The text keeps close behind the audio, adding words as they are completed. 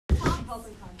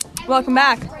Welcome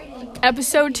back.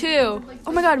 Episode 2.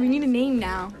 Oh my god, we need a name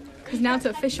now. Because now it's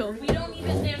official.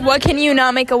 What can you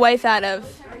not make a wife out of?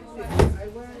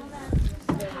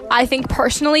 I think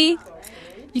personally,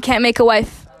 you can't make a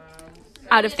wife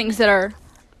out of things that are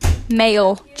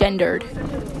male gendered.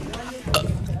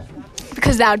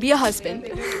 Because that would be a husband.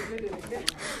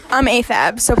 I'm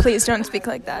AFAB, so please don't speak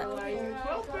like that.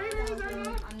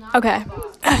 Okay.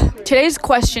 Today's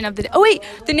question of the day. Oh wait,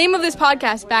 the name of this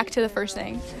podcast, back to the first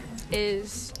thing,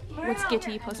 is what's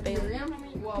Gitty plus Bailey?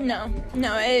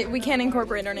 No, we can't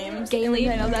incorporate our names. Gailey?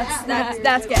 I know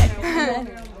that's gay.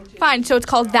 Fine, so it's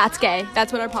called That's Gay.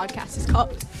 That's what our podcast is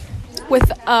called. With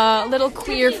a little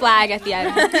queer flag at the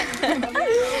end.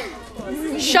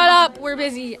 Shut up, we're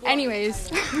busy. Anyways.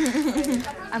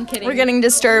 I'm kidding. We're getting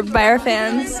disturbed by our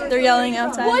fans. They're yelling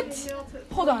outside. What?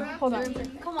 Hold on.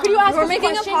 Could you ask us a question? We're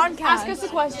making a podcast. Ask us a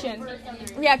question.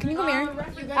 Yeah, can you come here?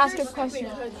 Ask us a question.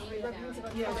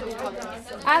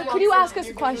 Could you ask us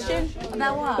a question?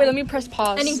 About what? Wait, let me press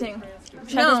pause. Anything.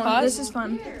 Should I press pause? This is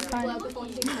fun.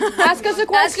 Ask us a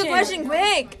question. Ask a question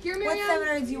quick. What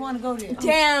seminars do you want to go to?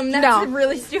 Damn, that's a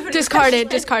really stupid Discarded.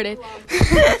 question.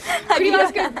 Could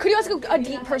you ask a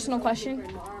deep personal question?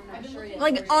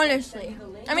 Like, honestly.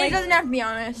 I mean, it doesn't have to be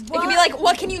honest. It could be like,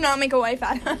 what can you not make a wife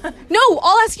out of? No,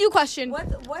 I'll ask you a question.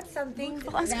 What's something?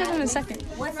 I'll ask you in a second.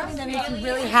 What's something that makes you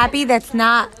really happy that's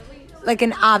not like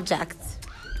an object?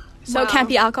 So it can't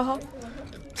be alcohol?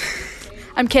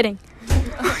 I'm kidding.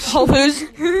 Whole Foods.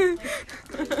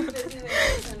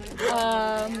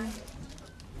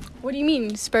 What do you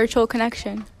mean, spiritual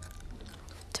connection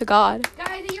to God?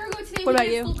 Guys, a year ago today, What we about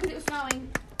went you? to school 'cause it was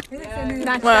snowing.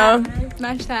 Match Wow. that.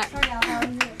 Match that.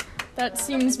 That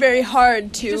seems very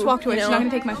hard to. Just walked away. you She's know. not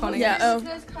gonna take my phone again. Yeah. Oh.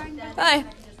 Bye.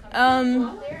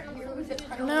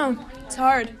 I don't know. It's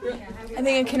hard. I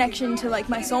think a connection to like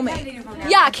my soulmate.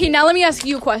 Yeah. Okay. Now let me ask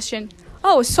you a question.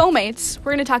 Oh, soulmates.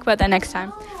 We're gonna talk about that next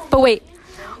time. But wait.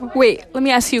 Let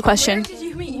me ask you a question. Did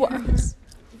you meet What?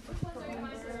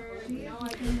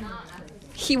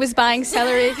 He was buying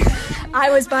celery. I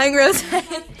was buying rose.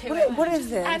 What is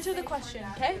this? Answer the question,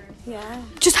 okay? Yeah.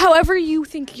 Just however you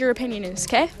think your opinion is,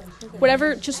 okay?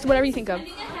 Whatever you think of.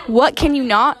 What can you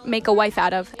not make a wife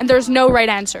out of? And there's no right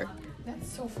answer.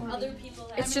 That's so funny.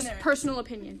 It's just personal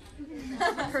opinion.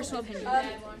 Personal opinion.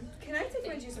 Can I take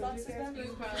my juice box back?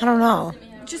 I don't know.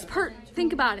 Just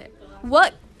think about it.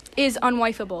 What is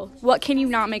unwifeable? What can you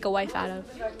not make a wife out of?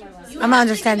 I'm not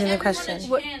understanding the question.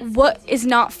 What is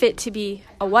not fit to be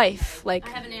a wife? Like,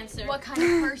 What kind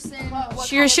of person?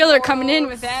 Sheer Schiller coming in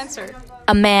with the answer.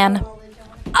 A man.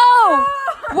 Oh!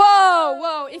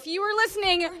 Whoa! If you were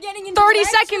listening 30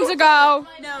 seconds ago,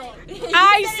 No.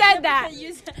 I said that.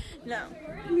 No.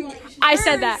 I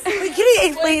said that. Wait, can you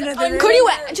explain it? Could you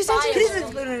just answer? Can you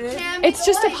explain it? It's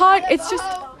just a pod. It's just.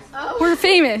 We're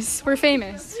famous.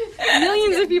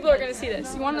 Millions of people are gonna see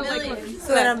this. You want to like?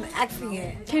 So that I'm asking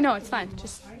it. Okay, no, it's fine.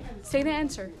 Just say the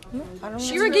answer. I don't know.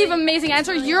 Shira gave amazing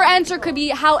answer. Your answer could be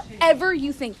however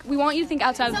you think. We want you to think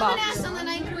outside the Someone box. asked on the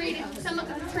 9th grade. Someone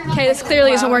could turn Okay, this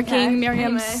clearly isn't working.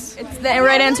 Miriam's It's the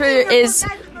right answer is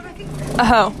a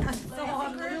hoe.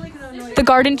 the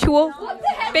garden tool.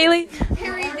 Bailey.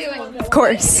 Harry doing. Of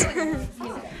course.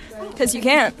 Because you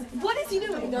can't.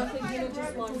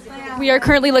 We are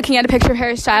currently looking at a picture of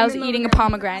Harry Styles eating a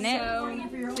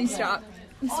pomegranate. Please stop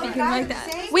speaking like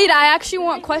that. Wait, I actually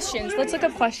want questions. Let's look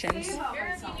up questions.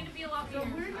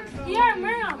 Yeah,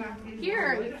 ma'am.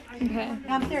 Here. Okay.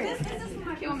 I'm serious.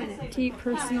 Deep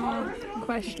personal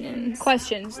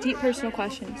questions. Deep personal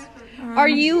questions. Are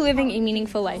you living a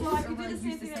meaningful life?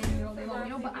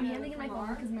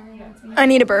 I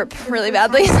need a burp really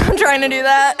badly, so I'm trying to do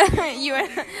that.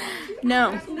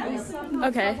 No.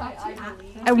 Okay.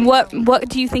 And what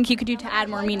do you think you could do to add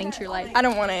more meaning to your life? I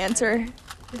don't want to answer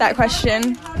that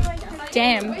question.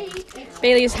 Damn.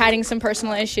 Bailey is hiding some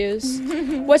personal issues.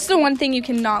 What's the one thing you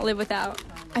cannot live without?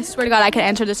 I swear to God, I can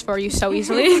answer this for you so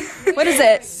easily. What is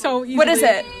it? So easily. What is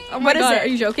it? What is God, it? Are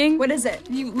you joking? What is it?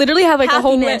 You literally have like a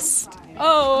whole Happiness. list.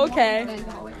 Oh, okay.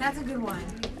 That's a good one.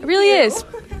 It really is.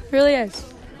 It really is.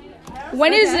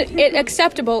 When is it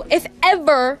acceptable, if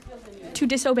ever, to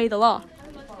disobey the law?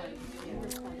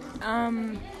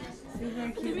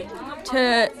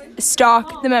 To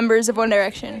stalk the members of One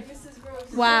Direction.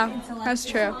 Wow, that's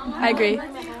true. I agree.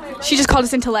 She just called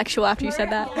us intellectual after you said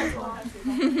that.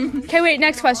 Okay, wait,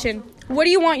 next question. What do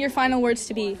you want your final words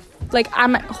to be? Like,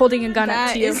 I'm holding a gun up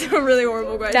That to you. is a really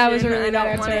horrible question. That was a really I bad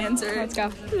don't want to answer. answer. Let's go.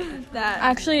 That.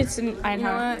 Actually, it's I You know.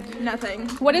 know what? Nothing.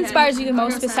 What Okay. inspires you the I'm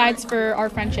most gonna besides for our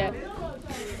friendship?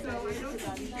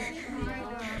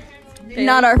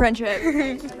 Not our friendship.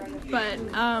 But,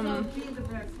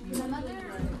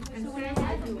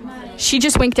 She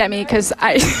just winked at me because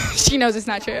she knows it's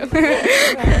not true.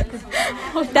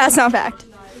 That's not fact.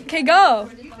 Okay, go.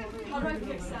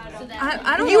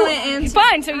 I don't want to answer.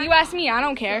 Fine, so you ask me. I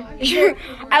don't care.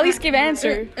 At least give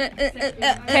answer.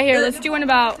 Okay, here, let's do one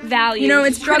about values. You know,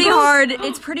 it's pretty hard.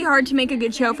 It's pretty hard to make a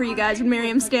good show for you guys with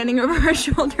Miriam standing over our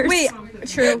shoulders. Wait,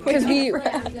 true, because we...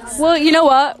 Well, you know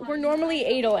what? We're normally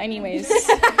anal anyways.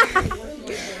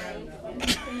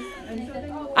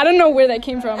 I don't know where that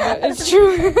came from, but it's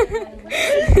true.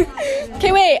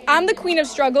 Okay, wait. I'm the queen of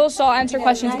struggle, so I'll answer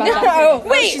questions about that.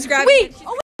 Wait. Wait.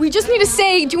 We just need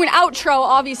to do an outro,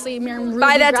 obviously. Miriam really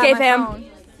Bye, that's grabbed gay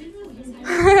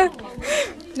my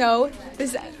phone. No.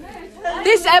 This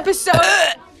episode...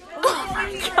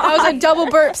 That was a double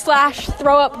burp /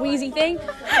 throw up wheezy thing.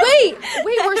 Wait,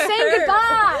 we're saying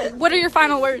goodbye. What are your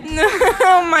final words?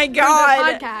 Oh my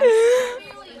God. Podcast.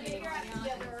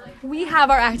 We have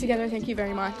our act together. Thank you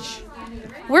very much.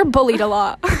 We're bullied a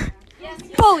lot.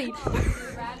 Bullied.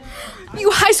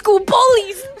 You high school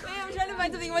bullies. Wait, I'm trying to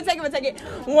find something. 1 second.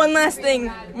 One last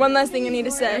thing I need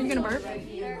to say. Are you gonna burp?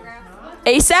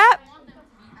 ASAP?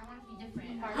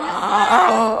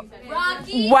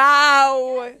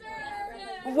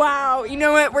 Wow. You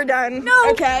know what? We're done.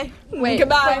 No. Okay. Wait.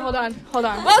 Goodbye. Wait, hold on.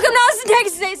 Welcome to Austin,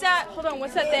 Texas, ASAP. Hold on.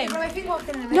 What's that thing?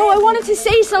 No, I wanted to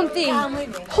say something.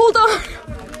 Hold on.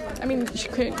 I mean,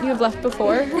 you have left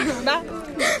before.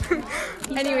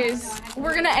 Anyways,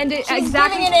 we're gonna end it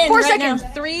exactly giving it in 4 right seconds.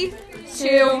 now. 3,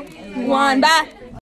 2, 1. Bye.